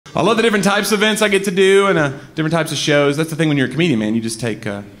I love the different types of events I get to do and different types of shows. That's the thing when you're a comedian, man. You just take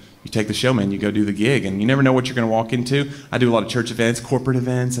the show, man. You go do the gig, and you never know what you're going to walk into. I do a lot of church events, corporate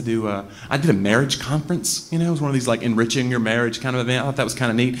events. I did a marriage conference. You know, it was one of these like enriching your marriage kind of event. I thought that was kind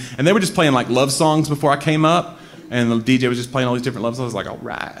of neat. And they were just playing like love songs before I came up, and the DJ was just playing all these different love songs. I was like, all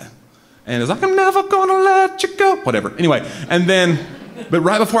right. And it was like, I'm never gonna let you go. Whatever. Anyway, but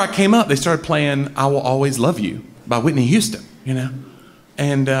right before I came up, they started playing I Will Always Love You by Whitney Houston, you know?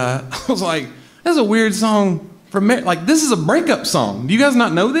 And I was like, that's a weird song for marriage. Like, this is a breakup song. Do you guys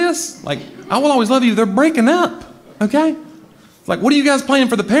not know this? Like, I Will Always Love You, they're breaking up, okay? It's like, what are you guys playing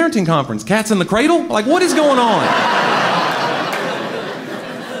for the parenting conference? Cats in the Cradle? Like, what is going on?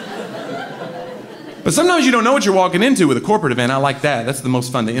 But sometimes you don't know what you're walking into with a corporate event. I like that. That's the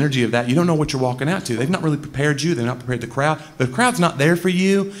most fun, the energy of that. You don't know what you're walking out to. They've not really prepared you. They've not prepared the crowd. The crowd's not there for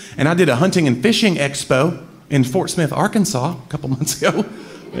you. And I did a hunting and fishing expo in Fort Smith, Arkansas a couple months ago.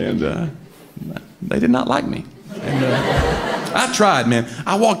 And they did not like me. And I tried, man.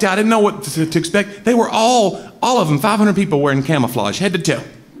 I walked out. I didn't know what to expect. They were all of them, 500 people wearing camouflage, head to toe.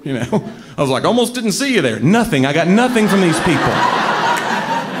 You know, I was like, almost didn't see you there. Nothing. I got nothing from these people.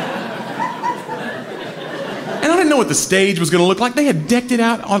 And I didn't know what the stage was going to look like. They had decked it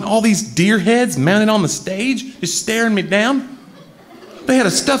out on all these deer heads mounted on the stage, just staring me down. They had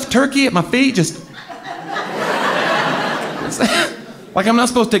a stuffed turkey at my feet, just... Like I'm not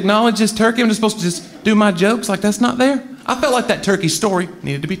supposed to acknowledge this turkey. I'm just supposed to just do my jokes like that's not there. I felt like that turkey story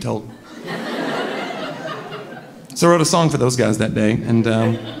needed to be told. So I wrote a song for those guys that day, and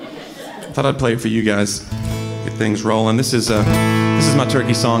I thought I'd play it for you guys. Get things rolling. This is my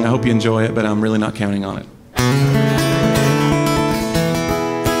turkey song. I hope you enjoy it, but I'm really not counting on it.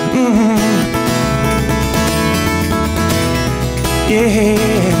 Yeah.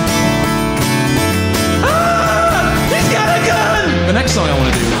 Ah, he's got a gun! The next song I